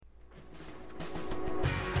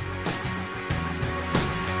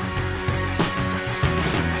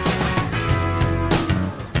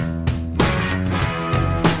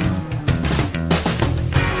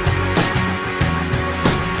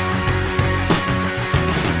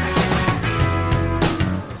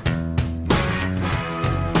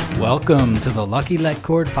Welcome to the Lucky Let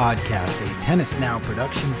Cord podcast, a Tennis Now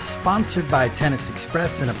production sponsored by Tennis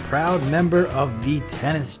Express and a proud member of the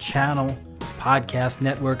Tennis Channel podcast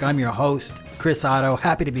network. I'm your host, Chris Otto.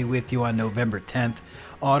 Happy to be with you on November 10th.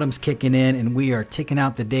 Autumn's kicking in and we are ticking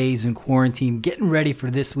out the days in quarantine, getting ready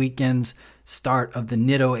for this weekend's start of the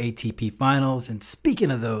Nitto ATP Finals. And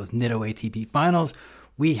speaking of those Nitto ATP Finals,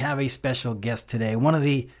 we have a special guest today, one of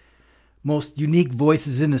the most unique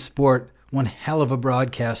voices in the sport, one hell of a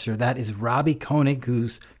broadcaster. That is Robbie Koenig,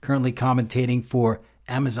 who's currently commentating for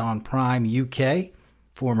Amazon Prime UK,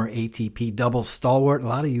 former ATP doubles stalwart. A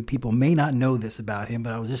lot of you people may not know this about him,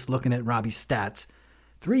 but I was just looking at Robbie's stats.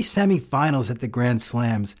 3 semifinals at the Grand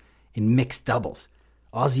Slams in mixed doubles.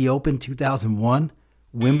 Aussie Open 2001,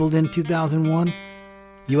 Wimbledon 2001,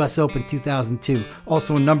 US Open 2002.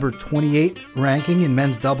 Also a number 28 ranking in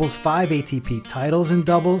men's doubles, 5 ATP titles in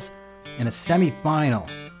doubles, and a semifinal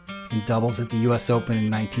in doubles at the US Open in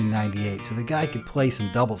 1998. So the guy could play some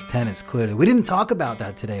doubles tennis, clearly. We didn't talk about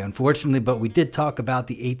that today, unfortunately, but we did talk about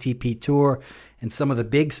the ATP Tour and some of the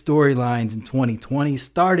big storylines in 2020,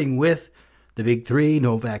 starting with the big three,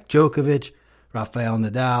 Novak Djokovic, Rafael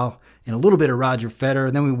Nadal, and a little bit of Roger Federer.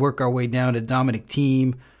 And then we work our way down to Dominic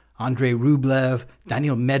Thiem, Andrei Rublev,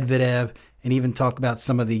 Daniil Medvedev, and even talk about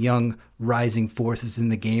some of the young rising forces in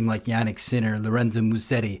the game like Yannick Sinner, Lorenzo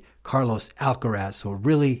Musetti, Carlos Alcaraz. So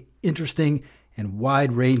really interesting and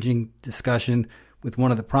wide-ranging discussion with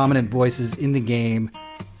one of the prominent voices in the game.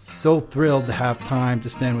 So thrilled to have time to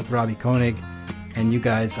spend with Robbie Koenig, and you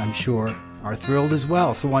guys, I'm sure, are thrilled as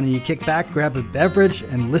well. So why don't you kick back, grab a beverage,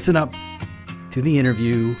 and listen up to the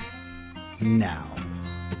interview now.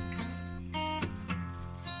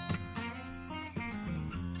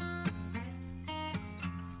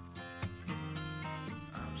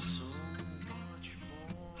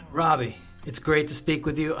 Robbie, it's great to speak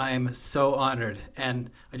with you. I am so honored.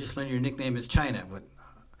 And I just learned your nickname is China.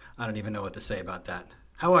 I don't even know what to say about that.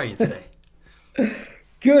 How are you today?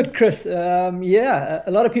 Good, Chris. Yeah,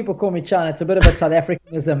 a lot of people call me China. It's a bit of a South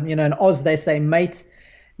Africanism. You know, in Oz, they say mate.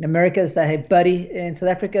 In America, they say hey, buddy. In South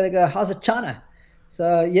Africa, they go, how's it, China?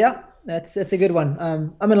 So, yeah, that's a good one.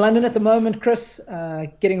 I'm in London at the moment, Chris,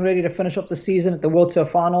 getting ready to finish up the season at the World Tour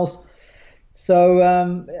Finals.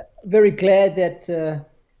 So, very glad that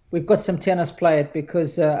we've got some tennis played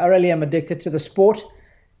because I really am addicted to the sport.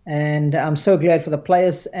 And I'm so glad for the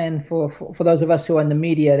players and for those of us who are in the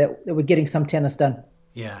media that we're getting some tennis done.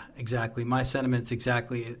 Yeah, exactly. My sentiments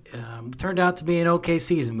exactly. It turned out to be an okay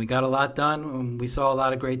season. We got a lot done and we saw a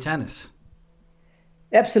lot of great tennis.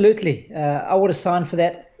 Absolutely. I would have signed for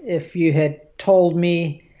that if you had told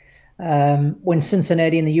me when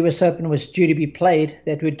Cincinnati in the US Open was due to be played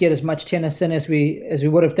that we'd get as much tennis in as we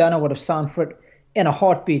would have done. I would have signed for it in a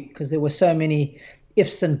heartbeat because there were so many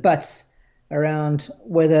ifs and buts around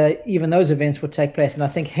whether even those events would take place. And I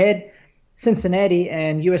think had Cincinnati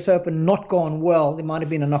and US Open not gone well, there might have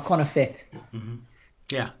been a knock-on effect. Mm-hmm.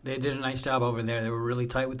 Yeah, they did a nice job over there. They were really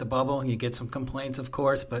tight with the bubble. You get some complaints, of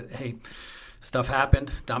course, but hey, stuff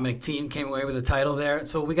happened. Dominic Thiem came away with a title there.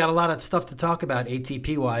 So we got a lot of stuff to talk about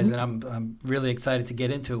ATP-wise, and I'm really excited to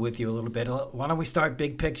get into it with you a little bit. Why don't we start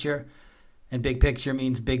big picture? And big picture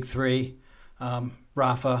means big three.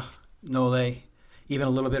 Rafa, Nole, even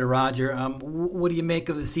a little bit of Roger. What do you make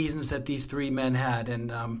of the seasons that these three men had,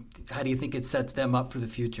 and how do you think it sets them up for the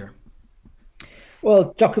future?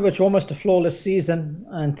 Well, Djokovic almost a flawless season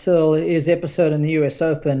until his episode in the US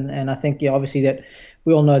Open, and I think obviously that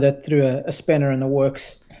we all know that threw a spanner in the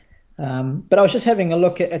works. But I was just having a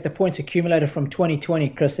look at the points accumulated from 2020,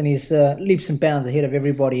 Chris, and he's leaps and bounds ahead of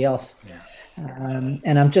everybody else. Yeah.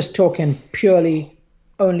 And I'm just talking purely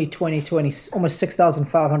only 2020, almost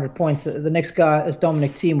 6,500 points. The next guy is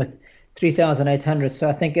Dominic Thiem with 3,800. So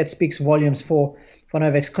I think that speaks volumes for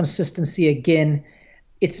Novak's consistency again.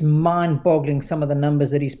 It's mind-boggling some of the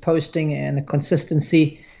numbers that he's posting and the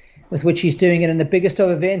consistency with which he's doing it in the biggest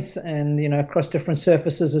of events and, you know, across different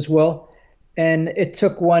surfaces as well. And it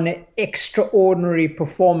took one extraordinary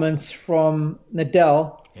performance from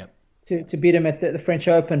Nadal to beat him at the French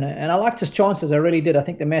Open. And I liked his chances. I really did. I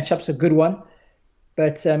think the matchup's a good one.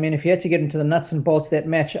 But, I mean, if you had to get into the nuts and bolts of that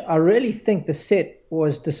match, I really think the set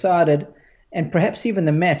was decided, and perhaps even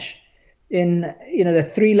the match, in, you know, the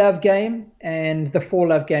 3-love game and the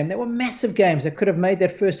 4-love game. They were massive games that could have made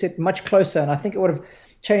that first set much closer, and I think it would have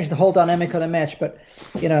changed the whole dynamic of the match. But,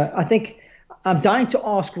 you know, I think I'm dying to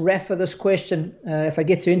ask Rafa this question if I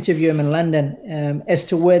get to interview him in London as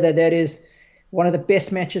to whether that is one of the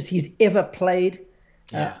best matches he's ever played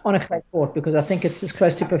on a clay court, because I think it's as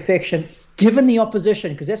close to perfection, given the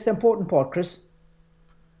opposition, because that's the important part, Chris.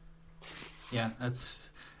 Yeah,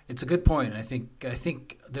 It's a good point. I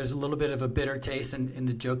think there's a little bit of a bitter taste in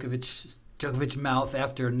the Djokovic mouth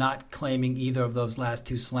after not claiming either of those last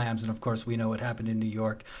two slams, and of course we know what happened in New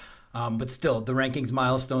York. But still, the rankings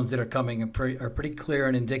milestones that are coming are pretty clear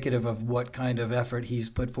and indicative of what kind of effort he's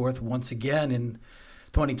put forth once again in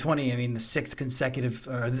 2020. I mean, the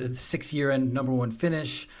 6-year end number one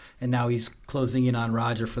finish, and now he's closing in on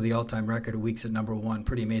Roger for the all-time record of weeks at number one.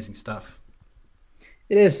 Pretty amazing stuff.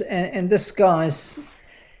 It is, and this guy's,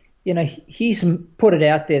 he's put it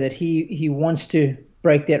out there that he wants to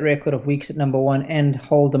break that record of weeks at number one and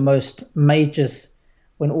hold the most majors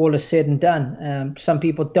when all is said and done. Some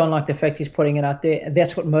people don't like the fact he's putting it out there.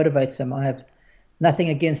 That's what motivates him. I have nothing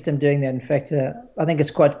against him doing that. In fact, I think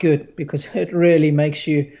it's quite good because it really makes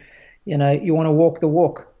you, you want to walk the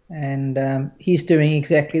walk. And he's doing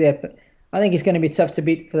exactly that. But I think he's going to be tough to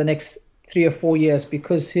beat for the next 3 or 4 years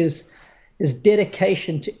because his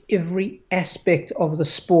dedication to every aspect of the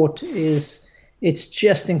sport it's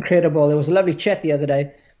just incredible. There was a lovely chat the other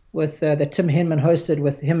day with that Tim Henman hosted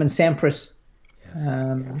with him and Sampras.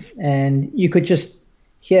 Yes. And you could just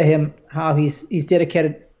hear him, how he's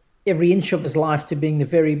dedicated every inch of his life to being the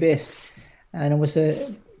very best. And it was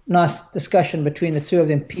a nice discussion between the two of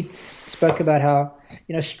them. Pete spoke about how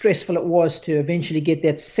stressful it was to eventually get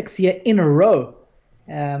that 6th year in a row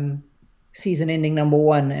season-ending number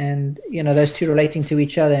one, and those two relating to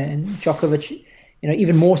each other. And Djokovic,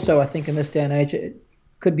 even more so, I think, in this day and age, it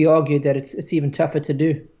could be argued that it's even tougher to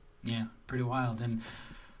do. Yeah, pretty wild. And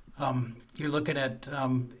you're looking at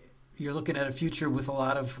a future with a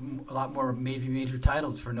lot more maybe major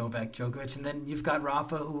titles for Novak Djokovic, and then you've got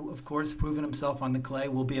Rafa, who of course proven himself on the clay,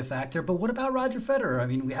 will be a factor. But what about Roger Federer? I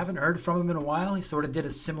mean, we haven't heard from him in a while. He sort of did a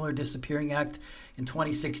similar disappearing act in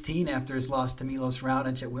 2016 after his loss to Milos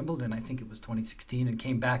Raonic at Wimbledon. I think it was 2016, and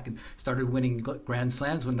came back and started winning Grand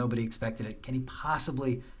Slams when nobody expected it. Can he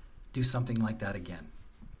possibly do something like that again?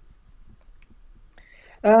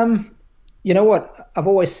 You know what? I've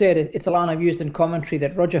always said it's a line I've used in commentary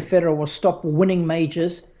that Roger Federer will stop winning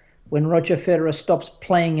majors when Roger Federer stops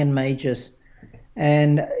playing in majors.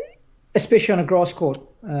 And especially on a grass court,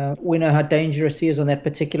 we know how dangerous he is on that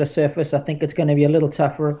particular surface. I think it's going to be a little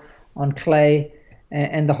tougher on clay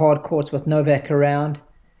and the hard courts with Novak around.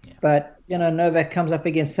 Yeah. But, Novak comes up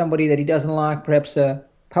against somebody that he doesn't like, perhaps a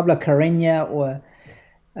Pablo Carreño or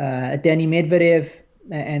a Danny Medvedev.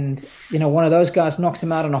 And, one of those guys knocks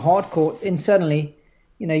him out on a hard court, and suddenly,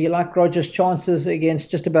 you like Roger's chances against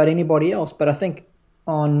just about anybody else. But I think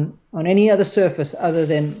on any other surface other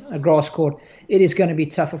than a grass court, it is going to be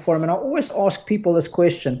tougher for him. And I always ask people this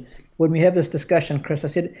question when we have this discussion, Chris. I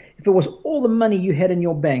said, if it was all the money you had in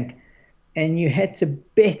your bank and you had to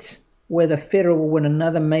bet whether Federer will win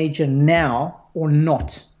another major now or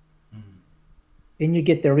not, then you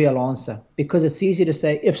get the real answer. Because it's easy to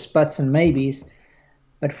say ifs, buts, and maybes.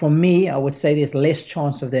 But for me, I would say there's less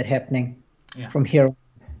chance of that happening from here on.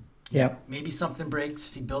 Yeah. Maybe something breaks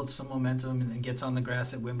if he builds some momentum and gets on the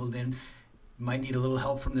grass at Wimbledon. Might need a little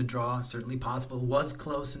help from the draw. Certainly possible. Was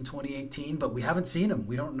close in 2018, but we haven't seen him.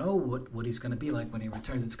 We don't know what he's going to be like when he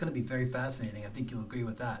returns. It's going to be very fascinating. I think you'll agree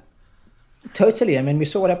with that. Totally. I mean, we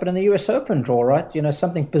saw what happened in the US Open draw, right?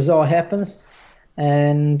 Something bizarre happens.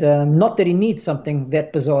 And not that he needs something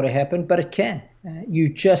that bizarre to happen, but it can. You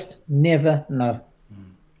just never know.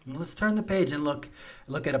 Let's turn the page and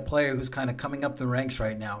look at a player who's kind of coming up the ranks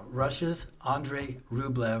right now. Russia's Andrei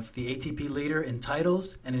Rublev, the ATP leader in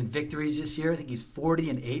titles and in victories this year. I think he's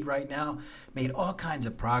 40-8 right now. Made all kinds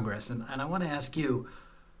of progress. And I want to ask you,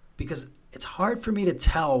 because it's hard for me to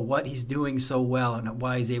tell what he's doing so well and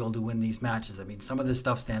why he's able to win these matches. I mean, some of this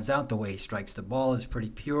stuff stands out. The way he strikes the ball is pretty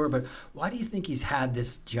pure. But why do you think he's had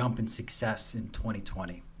this jump in success in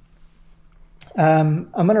 2020? I'm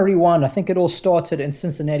going to rewind. I think it all started in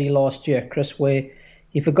Cincinnati last year, Chris, where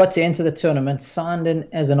he forgot to enter the tournament, signed in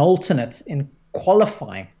as an alternate in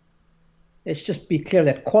qualifying. Let's just be clear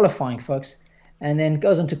that qualifying, folks. And then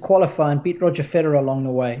goes into qualifying, beat Roger Federer along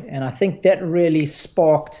the way. And I think that really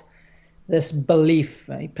sparked this belief.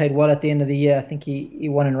 He played well at the end of the year. I think he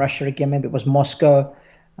won in Russia again. Maybe it was Moscow.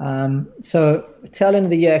 So the tail end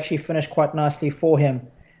of the year actually finished quite nicely for him.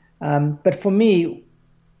 But for me,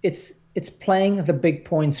 it's playing the big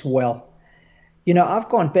points well. I've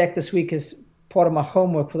gone back this week as part of my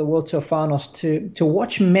homework for the World Tour Finals to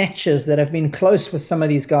watch matches that have been close with some of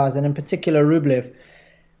these guys, and in particular Rublev,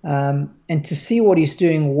 and to see what he's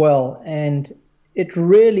doing well. And it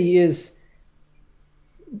really is,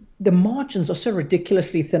 the margins are so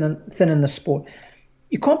ridiculously thin in the sport.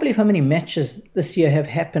 You can't believe how many matches this year have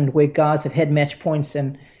happened where guys have had match points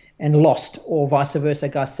and lost, or vice versa,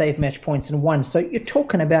 guys saved match points and won. So you're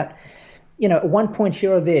talking about at one point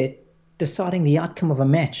here or there, deciding the outcome of a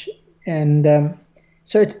match. And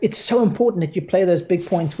so it's so important that you play those big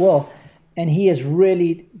points well. And he has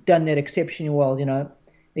really done that exceptionally well,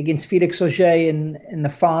 against Felix Auger in the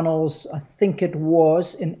finals. I think it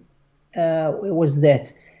was where was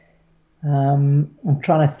that? I'm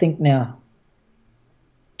trying to think now.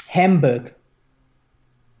 Hamburg,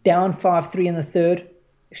 down 5-3 in the third.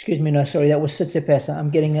 Excuse me, no, sorry, that was Tsitsipas. I'm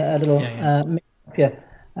getting a little mixed up here.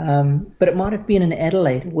 But it might have been in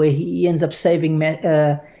Adelaide where he ends up saving.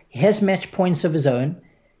 He has match points of his own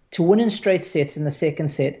to win in straight sets in the second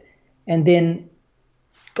set, and then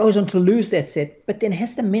goes on to lose that set, but then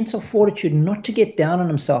has the mental fortitude not to get down on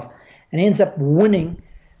himself and ends up winning,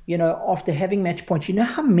 after having match points. You know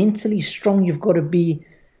how mentally strong you've got to be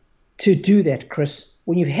to do that, Chris.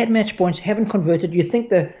 When you've had match points, haven't converted, you think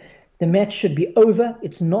the match should be over.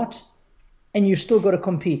 It's not, and you've still got to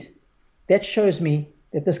compete. That shows me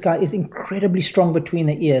that this guy is incredibly strong between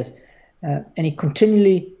the ears, and he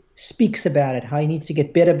continually speaks about it, how he needs to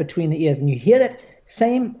get better between the ears. And you hear that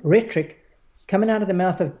same rhetoric coming out of the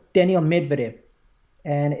mouth of Daniil Medvedev.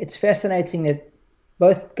 And it's fascinating that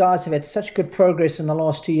both guys have had such good progress in the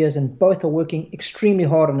last 2 years, and both are working extremely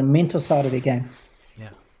hard on the mental side of their game.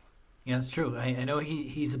 Yeah, it's true. I know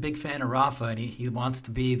he's a big fan of Rafa, and he wants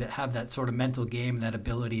to have that sort of mental game, that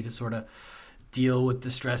ability to sort of deal with the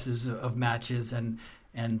stresses of matches and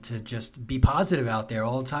to just be positive out there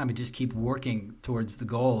all the time and just keep working towards the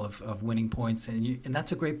goal of winning points. And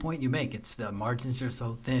that's a great point you make. It's the margins are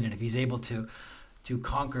so thin, and if he's able to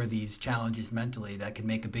conquer these challenges mentally, that can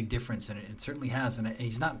make a big difference, and it certainly has. And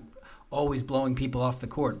he's not always blowing people off the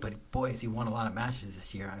court, but boy, has he won a lot of matches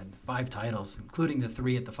this year. 5 titles, including the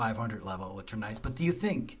 3 at the 500 level, which are nice. But do you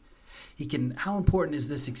think how important is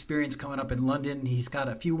this experience coming up in London? He's got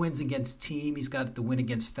a few wins against Thiem. He's got the win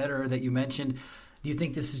against Federer that you mentioned. Do you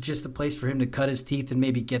think this is just a place for him to cut his teeth and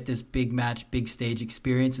maybe get this big match, big stage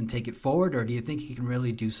experience and take it forward? Or do you think he can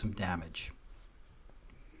really do some damage?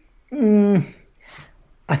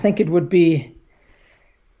 I think it would be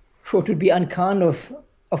unkind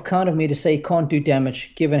of me to say he can't do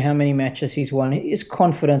damage, given how many matches he's won. His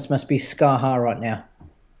confidence must be sky high right now.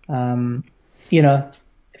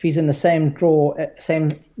 If he's in the same group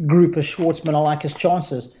as Schwartzman, I like his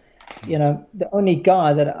chances. The only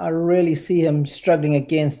guy that I really see him struggling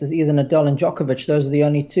against is either Nadal and Djokovic. Those are the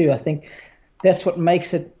only two. I think that's what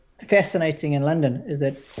makes it fascinating in London, is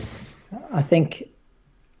that I think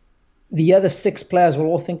the other 6 players will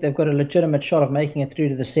all think they've got a legitimate shot of making it through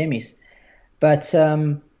to the semis. But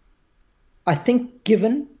I think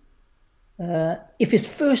given if his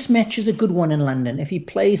first match is a good one in London, if he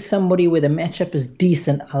plays somebody where the matchup is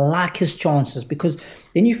decent, I like his chances, because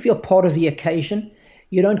then you feel part of the occasion.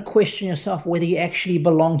 You don't question yourself whether you actually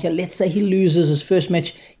belong here. Let's say he loses his first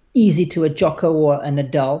match easy to a Djoko or a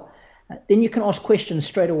Nadal. Then you can ask questions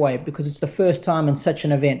straight away because it's the first time in such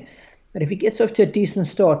an event. But if he gets off to a decent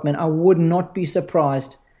start, man, I would not be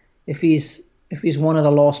surprised if he's one of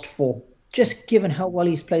the last 4. Just given how well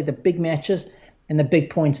he's played the big matches and the big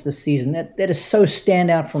points this season. That is so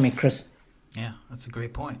standout for me, Chris. Yeah, that's a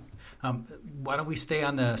great point. Why don't we stay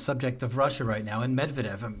on the subject of Russia right now and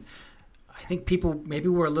Medvedev? I think people maybe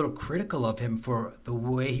were a little critical of him for the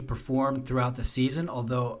way he performed throughout the season,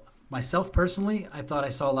 although myself personally, I thought I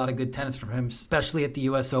saw a lot of good tennis from him, especially at the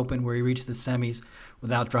U.S. Open where he reached the semis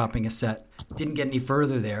without dropping a set. Didn't get any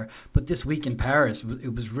further there. But this week in Paris,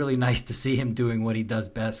 it was really nice to see him doing what he does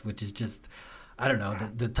best, which is just, I don't know,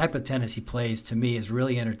 the type of tennis he plays to me is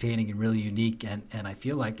really entertaining and really unique. And I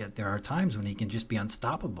feel like there are times when he can just be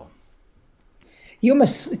unstoppable. He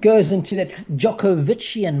almost goes into that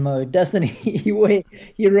Djokovician mode, doesn't he? Where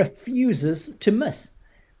he refuses to miss.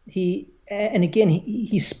 And again,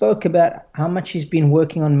 he spoke about how much he's been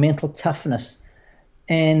working on mental toughness.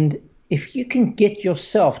 And if you can get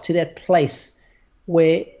yourself to that place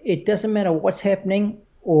where it doesn't matter what's happening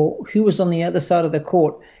or who is on the other side of the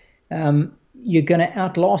court, you're going to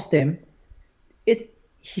outlast them.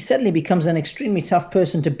 He suddenly becomes an extremely tough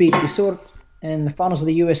person to beat. We saw it in the finals of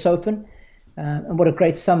the US Open. And what a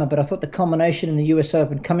great summer. But I thought the culmination in the US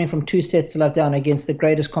Open, coming from 2 sets to love down against the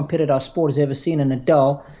greatest competitor our sport has ever seen in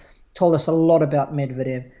Nadal, told us a lot about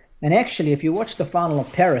Medvedev. And actually, if you watch the final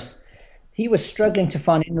of Paris, he was struggling to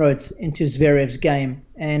find inroads into Zverev's game.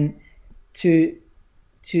 And to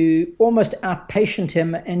almost outpatient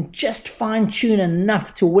him and just fine-tune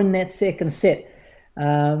enough to win that second set,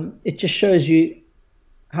 it just shows you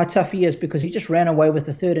how tough he is, because he just ran away with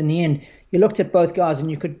the third in the end. You looked at both guys and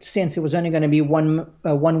you could sense there was only going to be one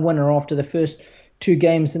winner after the first 2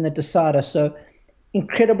 games in the decider. So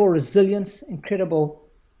incredible resilience, incredible.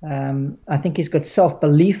 I think he's got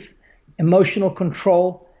self-belief, emotional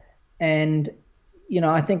control. And,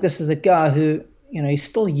 I think this is a guy who, he's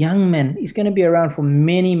still young, man. He's going to be around for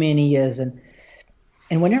many, many years. And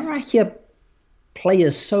whenever I hear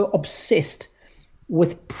players so obsessed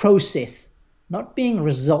with process, not being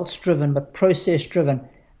results driven, but process driven,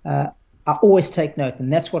 I always take note.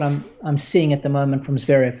 And that's what I'm seeing at the moment from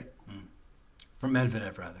Zverev. From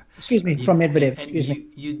Medvedev, rather. Excuse me, from Medvedev. And Excuse me.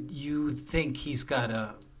 you think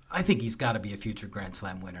I think he's got to be a future Grand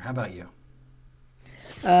Slam winner. How about you?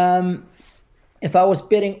 If I was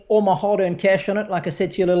betting all my hard-earned cash on it, like I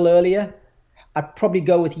said to you a little earlier, I'd probably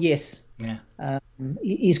go with yes. Yeah.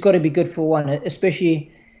 He's got to be good for one,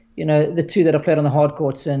 especially, the two that I played on the hard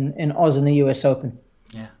courts in Oz and the US Open.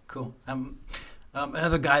 Yeah, cool.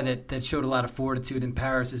 Another guy that showed a lot of fortitude in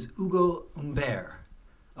Paris is Hugo Humbert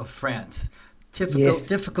of France.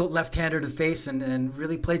 Difficult left-hander to face and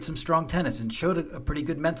really played some strong tennis and showed a pretty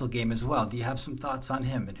good mental game as well. Do you have some thoughts on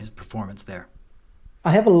him and his performance there? I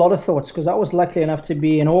have a lot of thoughts because I was lucky enough to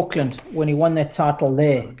be in Auckland when he won that title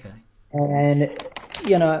there. Okay. And,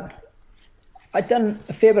 I'd done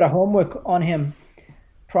a fair bit of homework on him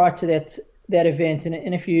prior to that event.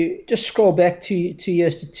 And if you just scroll back 2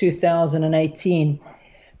 years to 2018,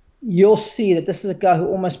 you'll see that this is a guy who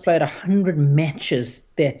almost played 100 matches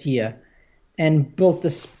that year and built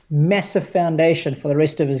this massive foundation for the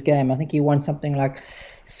rest of his game. I think he won something like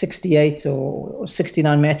 68 or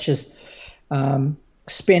 69 matches.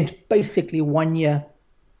 Spent basically 1 year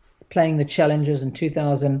playing the challenges in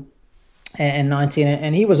 2019,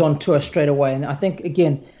 and he was on tour straight away. And I think,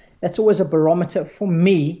 again, that's always a barometer for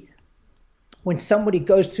me. When somebody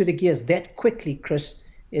goes through the gears that quickly, Chris,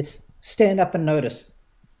 it's stand up and notice.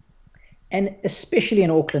 And especially in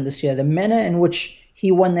Auckland this year, the manner in which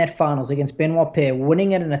he won that finals against Benoit Paire,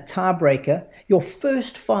 winning it in a tiebreaker, your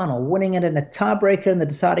first final, winning it in a tiebreaker in the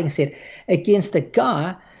deciding set against a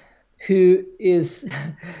guy who is,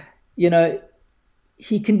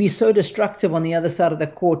 he can be so destructive on the other side of the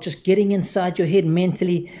court, just getting inside your head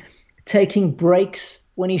mentally, taking breaks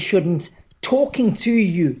when he shouldn't, talking to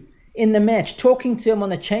you in the match, talking to him on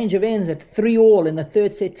the change of ends at 3-all in the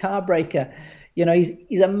third set tiebreaker.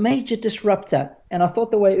 He's a major disruptor. And I thought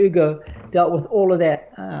the way Hugo dealt with all of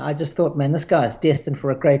that, I just thought, man, this guy's destined for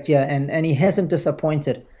a great year. And he hasn't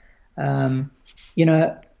disappointed.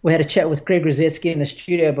 We had a chat with Greg Rosetsky in the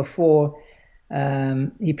studio before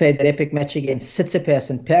he played that epic match against Tsitsipas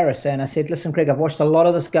in Paris. And I said, listen, Greg, I've watched a lot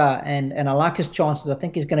of this guy, and I like his chances. I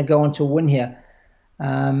think he's going to go on to win here.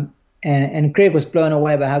 And Greg was blown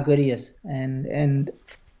away by how good he is. And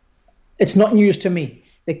it's not news to me.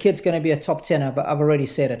 The kid's going to be a top 10er, but I've already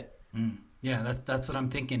said it. Yeah, that's what I'm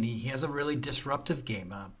thinking. He has a really disruptive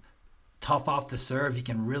game. Tough off the serve. He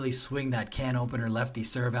can really swing that can opener lefty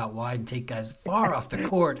serve out wide and take guys far off the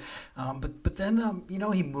court. But then,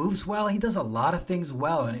 he moves well. He does a lot of things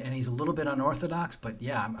well, and he's a little bit unorthodox. But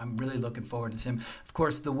yeah, I'm really looking forward to him. Of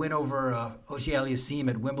course, the win over Auger-Aliassime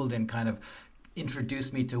at Wimbledon kind of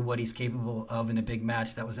introduced me to what he's capable of in a big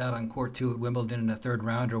match. That was out on court 2 at Wimbledon in a third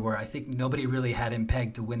rounder where I think nobody really had him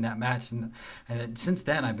pegged to win that match. And since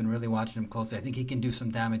then, I've been really watching him closely. I think he can do some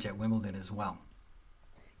damage at Wimbledon as well.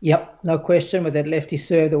 Yep, no question, with that lefty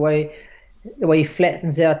serve, the way he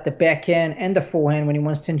flattens out the backhand and the forehand when he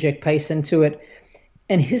wants to inject pace into it.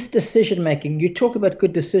 And his decision making, you talk about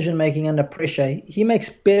good decision making under pressure. He makes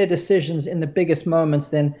better decisions in the biggest moments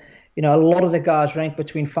than, a lot of the guys ranked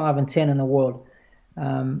between 5 and 10 in the world.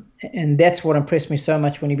 And that's what impressed me so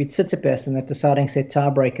much when he beat Tsitsipas in that deciding set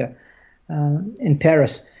tiebreaker in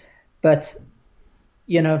Paris. But,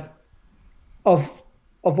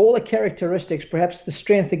 of all the characteristics, perhaps the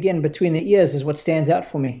strength, again, between the ears is what stands out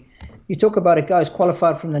for me. You talk about a guy who's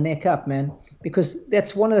qualified from the neck up, man, because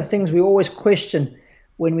that's one of the things we always question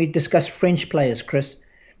when we discuss French players, Chris.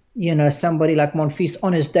 Somebody like Monfils,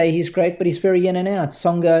 on his day, he's great, but he's very in and out.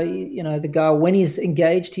 Tsonga, the guy, when he's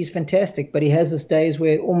engaged, he's fantastic, but he has his days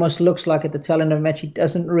where it almost looks like at the tail end of a match he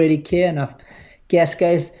doesn't really care enough.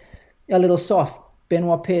 Gasquet's a little soft.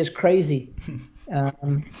 Benoit Paire is crazy.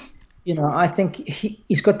 I think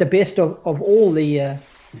he's got the best of all the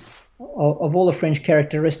French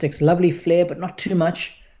characteristics. Lovely flair, but not too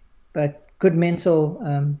much. But good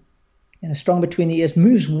mental, strong between the ears.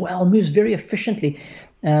 Moves well, moves very efficiently.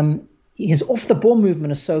 His off-the-ball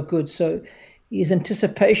movement is so good. So his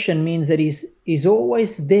anticipation means that he's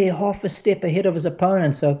always there, half a step ahead of his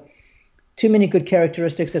opponent. So too many good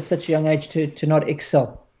characteristics at such a young age to not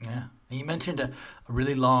excel. Yeah. And you mentioned a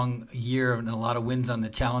really long year and a lot of wins on the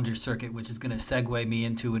Challenger circuit, which is going to segue me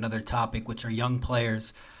into another topic, which are young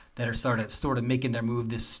players that are sort of making their move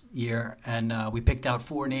this year. And we picked out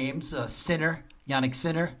 4 names: Sinner, Yannick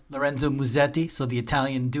Sinner, Lorenzo Musetti, so the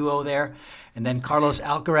Italian duo there. And then Carlos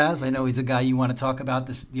Alcaraz, I know he's a guy you want to talk about,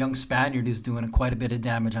 this young Spaniard who's doing quite a bit of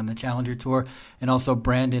damage on the Challenger Tour, and also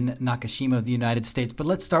Brandon Nakashima of the United States. But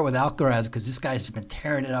let's start with Alcaraz, because this guy's been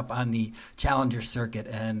tearing it up on the Challenger circuit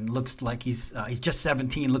and looks like he's just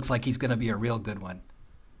 17, looks like he's going to be a real good one.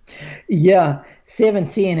 Yeah,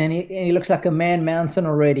 17, and he looks like a man mountain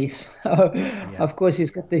already. So, Of course,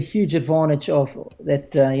 he's got the huge advantage of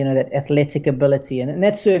that, that athletic ability, and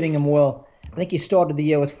that's serving him well. I think he started the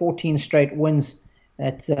year with 14 straight wins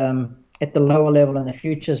at the lower level in the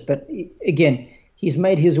futures. But again, he's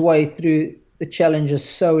made his way through the challenges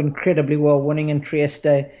so incredibly well, winning in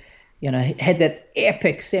Trieste. He had that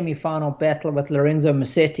epic semi-final battle with Lorenzo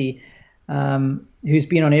Musetti, who's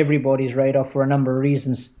been on everybody's radar for a number of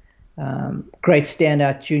reasons. Great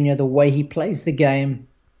standout junior, the way he plays the game.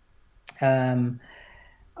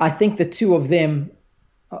 I think the two of them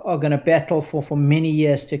are going to battle for many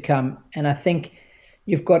years to come. And I think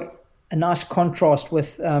you've got a nice contrast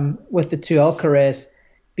with the two. Alcaraz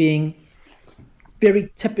being very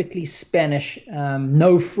typically Spanish,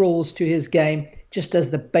 no frills to his game, just does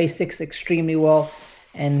the basics extremely well,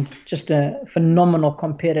 and just a phenomenal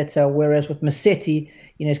competitor. Whereas with Musetti,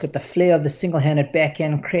 he's got the flair of the single-handed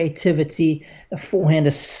backhand, creativity. The forehand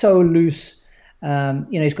is so loose.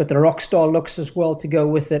 He's got the rock star looks as well to go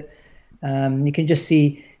with it. You can just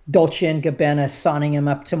see Dolce & Gabbana signing him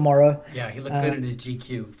up tomorrow. Yeah, he looked good in his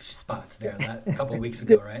GQ spots there a couple of weeks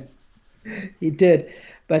ago, right? He did.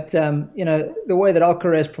 But, the way that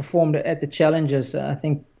Alcaraz performed at the Challengers, I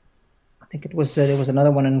think it was there was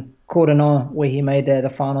another one in Koenig where he made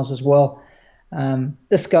the finals as well.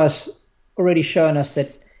 This guy's already shown us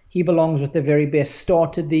that he belongs with the very best.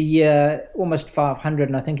 Started the year almost 500,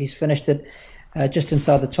 and I think he's finished it just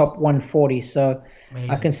inside the top 140. So amazing.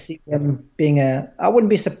 I can see him being I wouldn't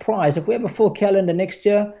be surprised if we have a full calendar next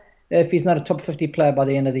year if he's not a top 50 player by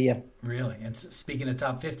the end of the year. Really? And speaking of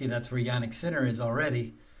top 50, that's where Yannick Sinner is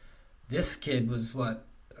already. This kid was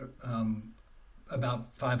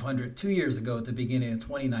about 500 2 years ago at the beginning of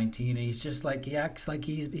 2019, and he acts like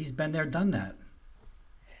he's been there, done that.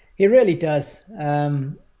 He really does.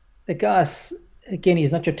 The guy's, again,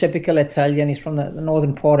 he's not your typical Italian. He's from the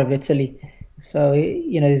northern part of Italy. So,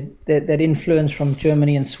 that influence from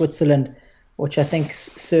Germany and Switzerland, which I think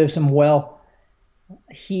serves him well.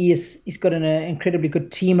 He's got an incredibly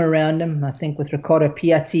good team around him, I think, with Riccardo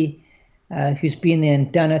Piatti, who's been there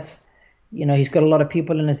and done it. He's got a lot of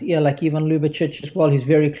people in his ear, like Ivan Lubicic as well, who's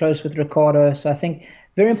very close with Riccardo. So I think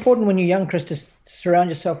very important when you're young, Chris, to surround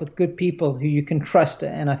yourself with good people who you can trust.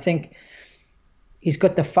 And I think he's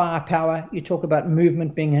got the firepower. You talk about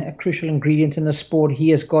movement being a crucial ingredient in the sport. He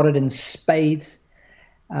has got it in spades.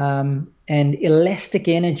 And elastic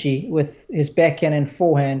energy with his backhand and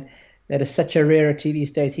forehand that is such a rarity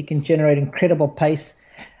these days. He can generate incredible pace.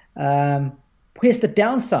 Where's the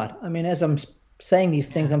downside? I mean, as I'm saying these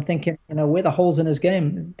things, I'm thinking, where the holes in his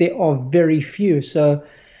game? There are very few. So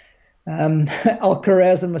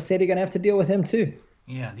Alcaraz and Musetti are going to have to deal with him too.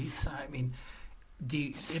 Yeah,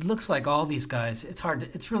 it looks like all these guys,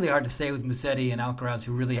 it's really hard to say with Musetti and Alcaraz,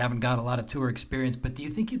 who really haven't got a lot of tour experience, but do you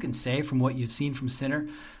think you can say from what you've seen from Sinner,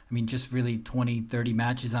 just really 20, 30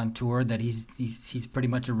 matches on tour, that he's pretty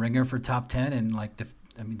much a ringer for top 10, and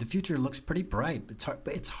the future looks pretty bright.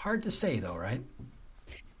 It's hard to say though, right?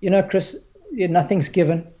 Chris, nothing's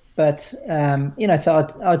given, but it's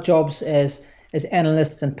our jobs as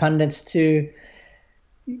analysts and pundits to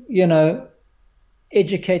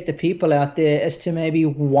educate the people out there as to maybe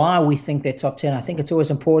why we think they're top 10. I think it's always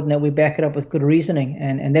important that we back it up with good reasoning,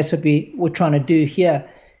 and that's what we're trying to do here,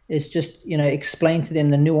 is just explain to them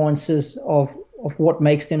the nuances of what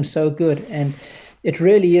makes them so good. And it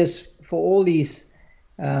really is, for all these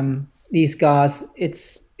guys,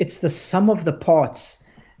 it's the sum of the parts.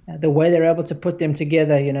 The way they're able to put them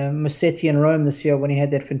together, Musetti in Rome this year when he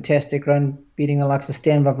had that fantastic run, beating the likes of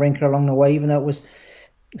Stan Wawrinka along the way, even though it was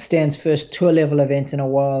Stan's first tour level event in a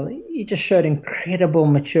while, he just showed incredible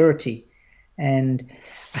maturity. And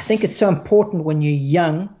I think it's so important when you're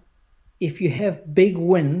young, if you have big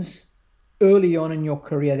wins early on in your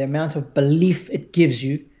career, the amount of belief it gives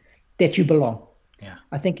you that you belong. Yeah.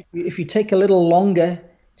 I think if you take a little longer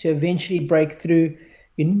to eventually break through,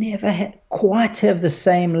 you never quite have the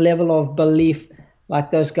same level of belief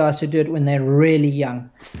like those guys who do it when they're really young.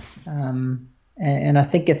 And I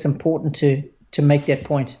think it's important to make that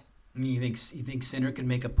point. You think Sinner can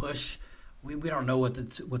make a push? We don't know what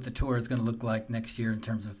the tour is going to look like next year in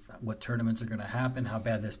terms of what tournaments are going to happen, how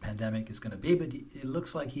bad this pandemic is going to be, but it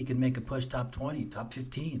looks like he can make a push top 20, top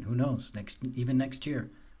 15. Who knows? Even next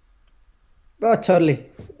year. Oh, totally.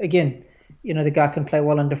 Again, the guy can play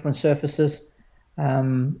well on different surfaces.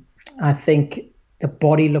 I think the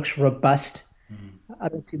body looks robust. I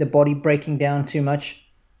don't see the body breaking down too much,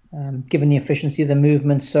 given the efficiency of the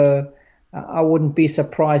movement. So I wouldn't be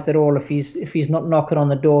surprised at all if he's not knocking on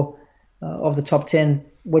the door of the top 10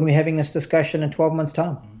 when we're having this discussion in 12 months'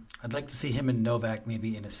 time. I'd like to see him and Novak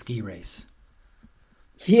maybe in a ski race.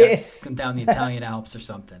 Yes. Come down the Italian Alps or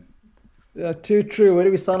something. Too true. Where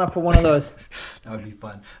do we sign up for one of those? That would be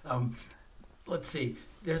fun. Let's see.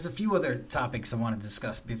 There's a few other topics I want to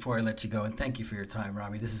discuss before I let you go. And thank you for your time,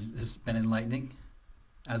 Robbie. This has been enlightening,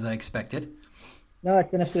 as I expected. No,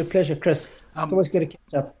 it's an absolute pleasure, Chris. It's always good to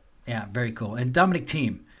catch up. Yeah, very cool. And Dominic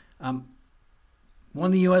Thiem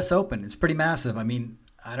won the U.S. Open. It's pretty massive. I mean,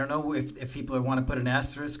 I don't know if people want to put an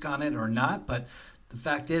asterisk on it or not, but the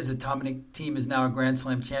fact is that Dominic Thiem is now a Grand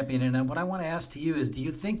Slam champion. And what I want to ask to you is, do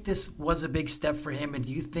you think this was a big step for him? And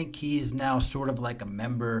do you think he's now sort of like a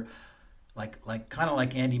member, like kind of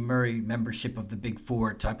like Andy Murray membership of the Big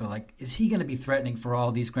Four type of, like, is he going to be threatening for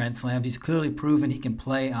all these Grand Slams? He's clearly proven he can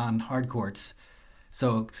play on hard courts.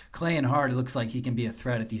 So clay and hard, it looks like he can be a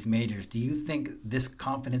threat at these majors. Do you think this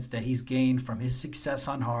confidence that he's gained from his success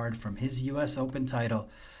on hard, from his U.S. Open title,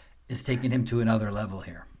 is taking him to another level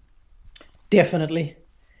here? Definitely.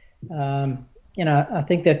 I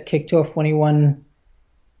think that kicked off when he won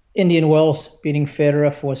Indian Wells, beating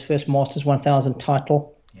Federer for his first Masters 1000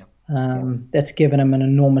 title. Yep. That's given him an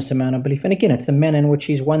enormous amount of belief. And again, it's the manner in which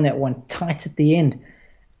he's won that one tight at the end,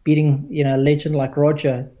 beating a legend like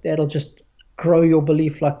Roger. That'll just grow your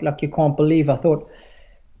belief like you can't believe. I thought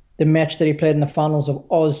the match that he played in the finals of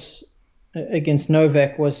Oz against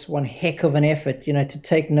Novak was one heck of an effort. To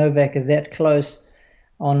take Novak that close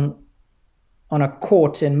on a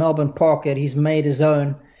court in Melbourne Park that he's made his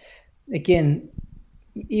own. Again,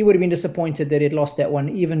 he would have been disappointed that he'd lost that one,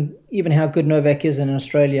 even how good Novak is in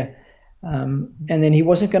Australia. And then he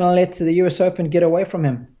wasn't going to let the US Open get away from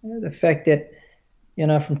him. The fact that,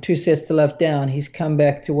 from 2 sets to love down, he's come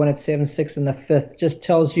back to win at 7-6 in the fifth just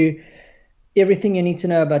tells you everything you need to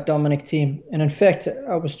know about Dominic Thiem. And in fact,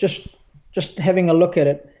 I was just having a look at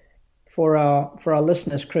it for our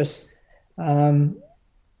listeners, Chris.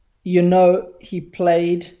 He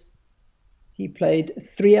played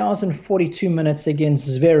 3 hours and 42 minutes against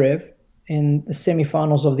Zverev in the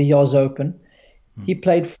semifinals of the US Open. He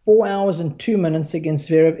played 4 hours and 2 minutes against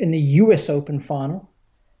Zverev in the US Open final,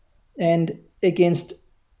 and against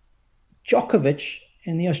Djokovic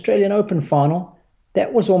in the Australian Open final,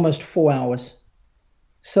 that was almost 4 hours.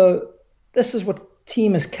 So this is what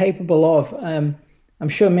Thiem is capable of. I'm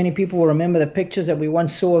sure many people will remember the pictures that we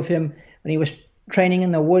once saw of him when he was training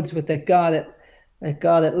in the woods with that guy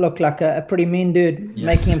that looked like a pretty mean dude, yes,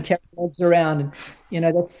 making him carry legs around. And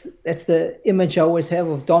that's the image I always have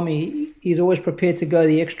of Dommy. He's always prepared to go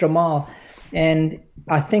the extra mile. And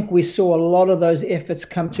I think we saw a lot of those efforts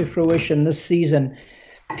come to fruition this season.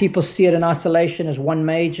 People see it in isolation as one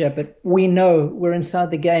major, but we know, we're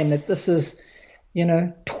inside the game, that this is,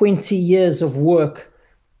 20 years of work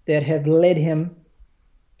that have led him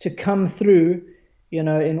to come through,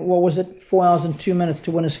 in, 4 hours and 2 minutes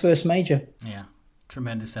to win his first major. Yeah,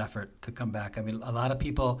 tremendous effort to come back. I mean, a lot of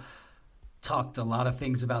people talked a lot of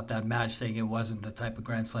things about that match, saying it wasn't the type of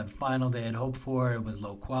Grand Slam final they had hoped for. It was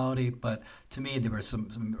low quality. But to me, there were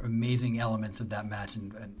some amazing elements of that match.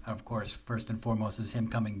 And of course, first and foremost is him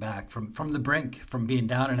coming back from the brink, from being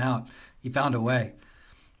down and out. He found a way,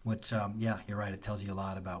 which, you're right. It tells you a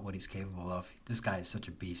lot about what he's capable of. This guy is such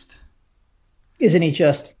a beast. Isn't he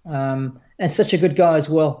just? And such a good guy as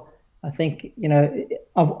well. I think,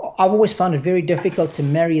 I've always found it very difficult to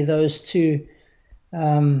marry those two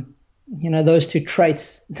those two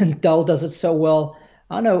traits. Dull does it so well.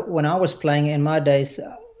 I know when I was playing in my days,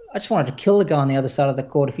 I just wanted to kill the guy on the other side of the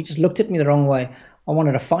court. If he just looked at me the wrong way, I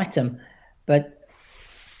wanted to fight him. But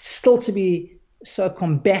still to be so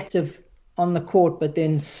combative on the court, but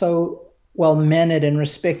then so well-mannered and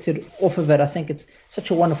respected off of it, I think it's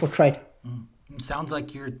such a wonderful trait. It sounds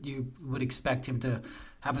like you would expect him to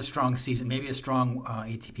have a strong season, maybe a strong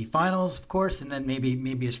ATP Finals, of course, and then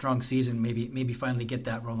maybe a strong season, maybe finally get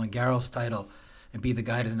that Roland Garros title and be the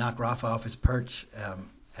guy to knock Rafa off his perch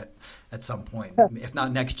at some point. If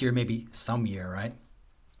not next year, maybe some year, right?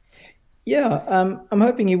 Yeah, I'm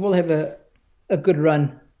hoping he will have a good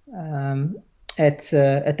run at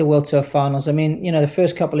the World Tour Finals. I mean, the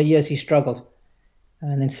first couple of years he struggled.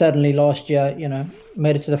 And then suddenly last year,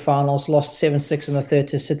 made it to the finals, lost 7-6 in the third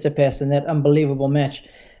to Tsitsipas in that unbelievable match.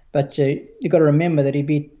 But you got to remember that he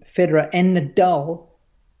beat Federer and Nadal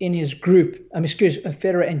in his group.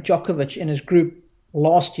 Federer and Djokovic in his group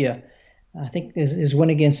last year. I think his win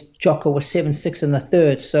against Djoko was 7-6 in the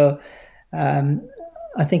third. So Um,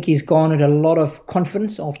 I think he's garnered a lot of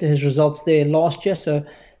confidence after his results there last year. So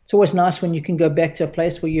it's always nice when you can go back to a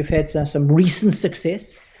place where you've had some recent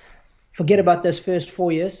success. Forget about those first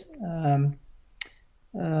 4 years,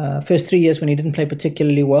 first 3 years when he didn't play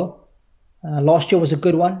particularly well. Last year was a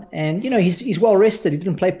good one, and he's well rested. He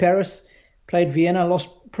didn't play Paris, played Vienna, lost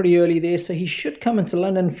pretty early there, so he should come into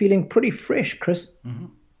London feeling pretty fresh, Chris. Mm-hmm.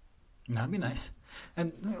 That'd be nice.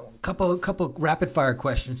 And a couple rapid fire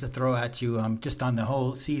questions to throw at you, just on the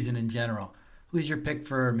whole season in general. Who's your pick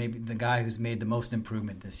for maybe the guy who's made the most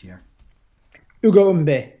improvement this year? Ugo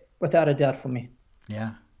Umbe, without a doubt for me.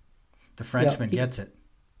 Yeah, the Frenchman gets it.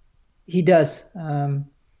 He does.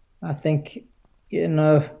 I think,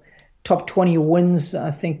 top 20 wins.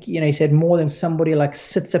 I think, he's had more than somebody like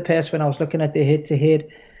Tsitsipas when I was looking at their head-to-head.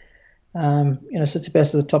 Tsitsipas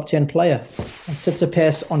is a top 10 player. And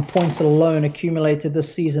Tsitsipas on points alone accumulated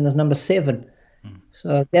this season as number 7.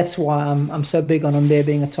 So that's why I'm so big on him there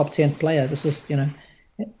being a top 10 player. This is, in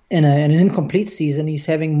an incomplete season, he's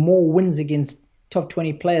having more wins against top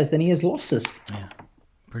 20 players than he has losses. Yeah,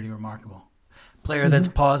 pretty remarkable. Player that's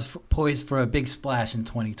poised for a big splash in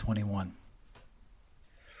 2021.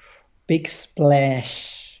 Big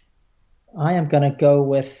splash. I am going to go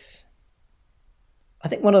with, I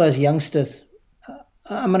think, one of those youngsters.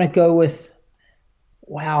 I'm going to go with,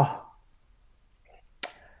 wow.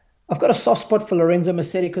 I've got a soft spot for Lorenzo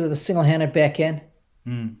Musetti because of the single-handed backhand.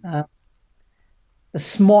 The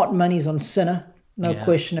smart money's on Sinner, no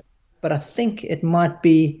question. But I think it might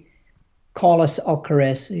be Carlos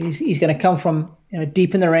Alcaraz. He's going to come from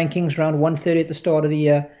deep in the rankings, around 130 at the start of the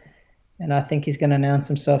year. And I think he's going to announce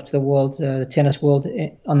himself to the world, the tennis world,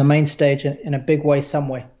 on the main stage in a big way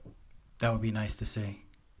somewhere. That would be nice to see.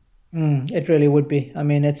 It really would be. I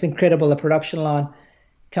mean, it's incredible, the production line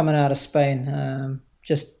coming out of Spain.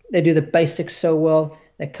 They do the basics so well.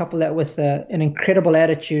 They couple that with an incredible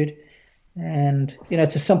attitude. And,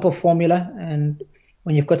 it's a simple formula. And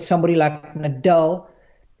when you've got somebody like Nadal,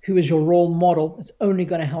 who is your role model, it's only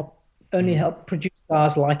going to help produce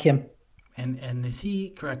guys like him. And is he,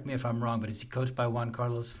 correct me if I'm wrong, but is he coached by Juan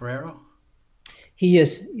Carlos Ferrero? He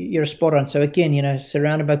is. You're spot on. So again,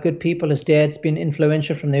 surrounded by good people. His dad's been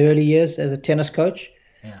influential from the early years as a tennis coach.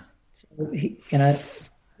 Yeah. So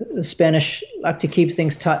the Spanish like to keep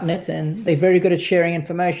things tight-knit, and they're very good at sharing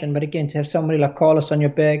information. But again, to have somebody like Carlos on your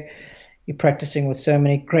bag, you're practicing with so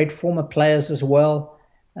many great former players as well.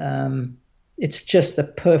 It's just the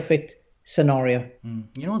perfect scenario.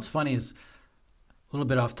 You know what's funny is, a little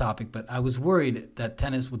bit off topic, but I was worried that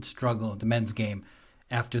tennis would struggle, the men's game,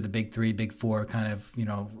 after the big 3, big 4 kind of,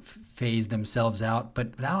 phased themselves out.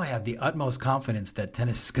 But now I have the utmost confidence that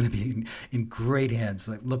tennis is going to be in great hands.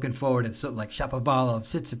 Like, looking forward to something like Shapovalov,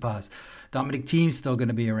 Tsitsipas, Dominic Thiem's still going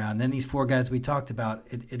to be around. Then these 4 guys we talked about,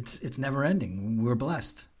 it's never ending. We're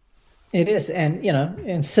blessed. It is. And,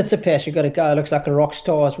 in Tsitsipas, you've got a guy who looks like a rock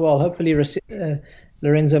star as well. Hopefully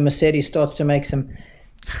Lorenzo Musetti starts to make some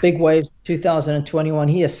big waves 2021.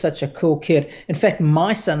 He is such a cool kid. In fact,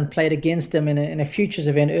 my son played against him in a futures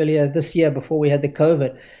event earlier this year before we had the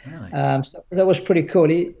COVID. Really? So that was pretty cool.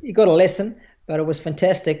 He got a lesson, but it was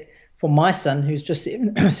fantastic for my son, who's just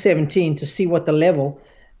 17, to see what the level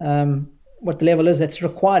is that's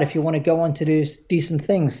required if you want to go on to do decent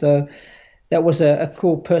things. So that was a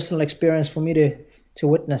cool personal experience for me to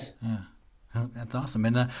witness. Yeah, oh, that's awesome.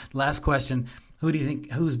 And the last question. Who do you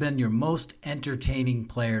think, who's been your most entertaining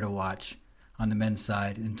player to watch on the men's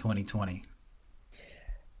side in 2020?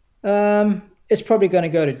 It's probably going to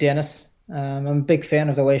go to Dennis. I'm a big fan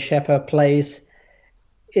of the way Shapo plays.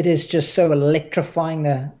 It is just so electrifying,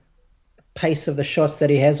 the pace of the shots that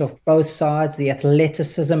he has off both sides, the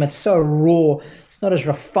athleticism. It's so raw. It's not as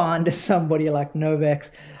refined as somebody like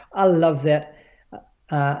Novak's. I love that.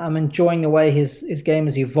 I'm enjoying the way his game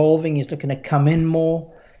is evolving. He's looking to come in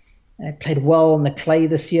more. He played well on the clay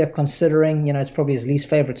this year, considering, it's probably his least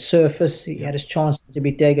favorite surface. He had his chance to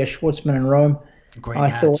beat Diego Schwartzman in Rome. Great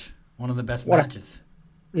match. One of the best matches.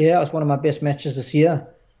 It was one of my best matches this year.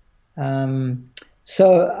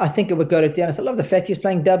 So I think it would go to Dennis. I love the fact he's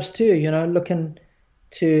playing dubs too, looking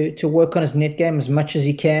to work on his net game as much as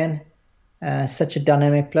he can. Such a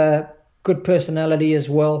dynamic player, good personality as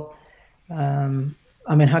well.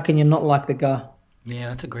 How can you not like the guy? Yeah,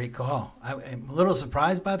 that's a great call. I'm a little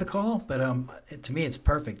surprised by the call, but to me it's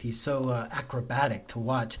perfect. He's so acrobatic to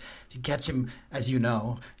watch. If you catch him, as you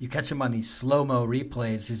catch him on these slow-mo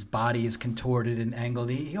replays, his body is contorted and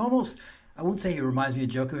angled. He almost, I won't say he reminds me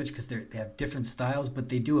of Djokovic because they have different styles, but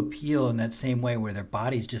they do appeal in that same way where their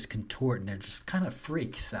bodies just contort and they're just kind of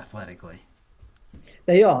freaks athletically.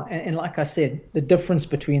 They are, and like I said, the difference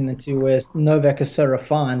between the two is Novak is so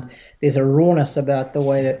refined. There's a rawness about the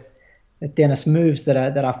way that Dennis moves that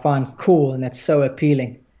I find cool, and that's so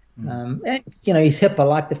appealing. And he's hip. I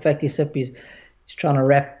like the fact he's hip. He's trying to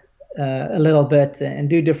rap a little bit and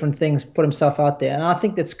do different things, put himself out there, and I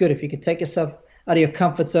think that's good. If you can take yourself out of your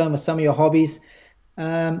comfort zone with some of your hobbies,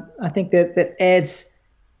 I think that adds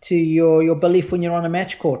to your belief when you're on a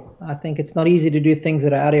match court. I think it's not easy to do things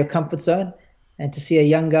that are out of your comfort zone. And to see a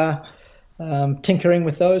young guy tinkering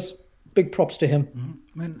with those, big props to him.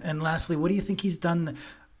 Mm-hmm. And lastly, what do you think he's done?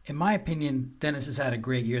 In my opinion, Dennis has had a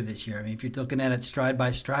great year this year. I mean, if you're looking at it stride by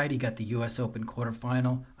stride, he got the U.S. Open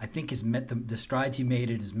quarterfinal. I think the strides he made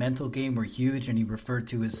in his mental game were huge, and he referred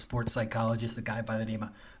to his sports psychologist, a guy by the name of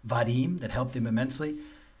Vadim, that helped him immensely.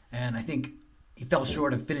 And I think he fell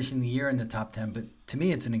short of finishing the year in the top 10, but to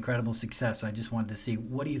me, it's an incredible success. I just wanted to see,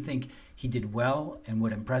 what do you think he did well and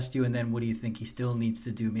what impressed you? And then what do you think he still needs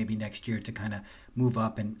to do maybe next year to kind of move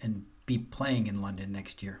up and be playing in London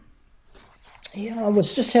next year? Yeah, I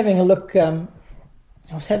was just having a look. I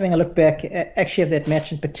was having a look back, actually, of that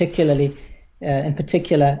match in particular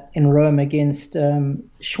in Rome against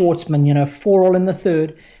Schwartzman. 4-all in the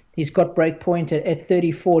third. He's got break point at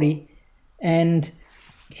 30-40, and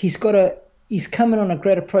he's coming on a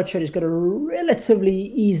great approach. He's got a relatively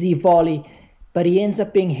easy volley, but he ends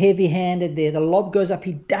up being heavy-handed there. The lob goes up.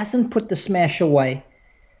 He doesn't put the smash away.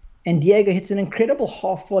 And Diego hits an incredible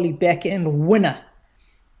half-volley backhand winner.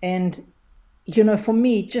 And, for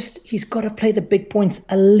me, he's got to play the big points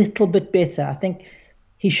a little bit better. I think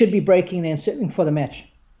he should be breaking there and certainly for the match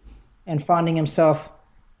and finding himself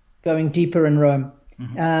going deeper in Rome.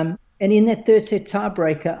 Mm-hmm. And in that third set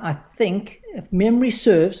tiebreaker, I think, if memory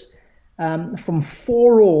serves, from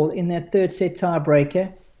 4-all in that third set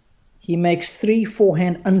tiebreaker, he makes 3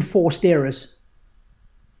 forehand unforced errors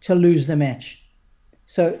to lose the match.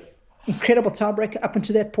 So incredible tiebreaker up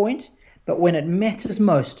until that point, but when it matters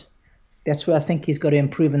most, that's where I think he's got to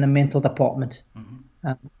improve in the mental department.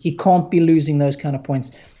 Mm-hmm. He can't be losing those kind of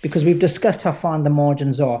points because we've discussed how fine the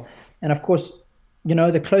margins are. And of course,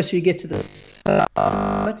 the closer you get to the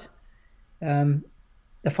summit,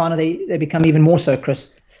 the finer they become even more so, Chris.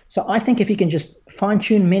 So I think if he can just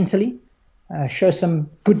fine-tune mentally, show some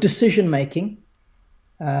good decision-making,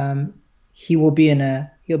 he'll be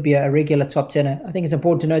a regular top 10. I think it's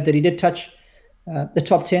important to note that he did touch the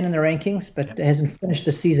top 10 in the rankings, but hasn't finished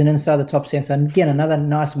the season inside the top 10. So again, another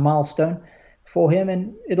nice milestone for him,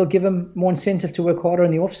 and it'll give him more incentive to work harder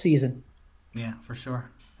in the off-season. Yeah, for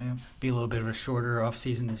sure. Yeah, be a little bit of a shorter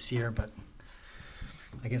off-season this year, but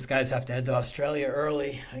I guess guys have to head to Australia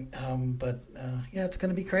early, but it's going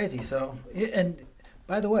to be crazy. So, and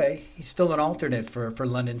by the way, he's still an alternate for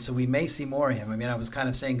London, so we may see more of him. I mean, I was kind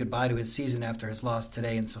of saying goodbye to his season after his loss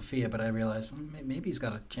today in Sofia, but I realized maybe he's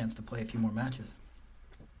got a chance to play a few more matches.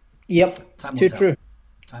 Yep, too true.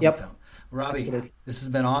 Time will tell. Robbie, absolutely. This has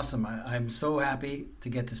been awesome. I'm so happy to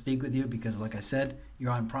get to speak with you because, like I said,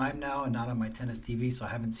 you're on Prime now and not on my tennis TV, so I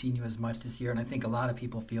haven't seen you as much this year, and I think a lot of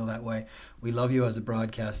people feel that way. We love you as a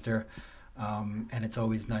broadcaster, and it's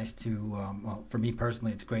always nice to, for me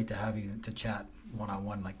personally, it's great to have you to chat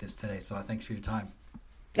one-on-one like this today, so thanks for your time.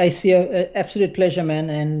 ACO, absolute pleasure, man,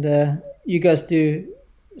 and you guys do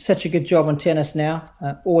such a good job on tennis now,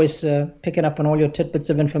 always picking up on all your tidbits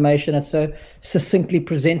of information. It's so succinctly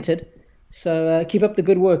presented. So keep up the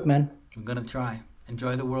good work, man. I'm going to try.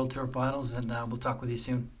 Enjoy the World Tour Finals, and we'll talk with you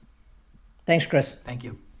soon. Thanks, Chris. Thank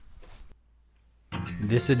you.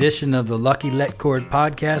 This edition of the Lucky Let Cord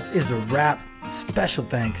podcast is a wrap. Special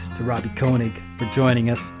thanks to Robbie Koenig for joining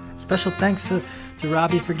us. Special thanks to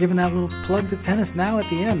Robbie for giving that little plug to Tennis Now at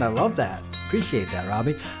the end. I love that. Appreciate that,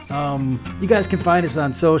 Robbie. You guys can find us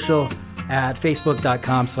on social at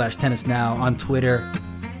facebook.com/tennisnow, on Twitter,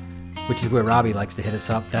 which is where Robbie likes to hit us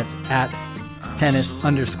up. That's at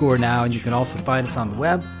tennis_now. And you can also find us on the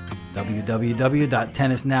web,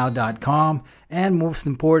 www.tennisnow.com. And most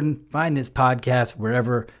important, find this podcast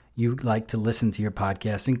wherever you like to listen to your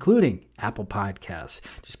podcasts, including Apple Podcasts.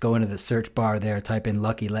 Just go into the search bar there, type in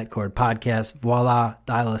Lucky Let Cord Podcast. Voila,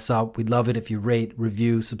 dial us up. We'd love it if you rate,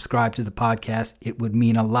 review, subscribe to the podcast. It would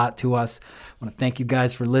mean a lot to us. I want to thank you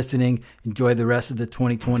guys for listening. Enjoy the rest of the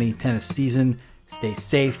 2020 tennis season. Stay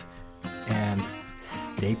safe and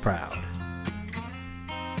stay proud.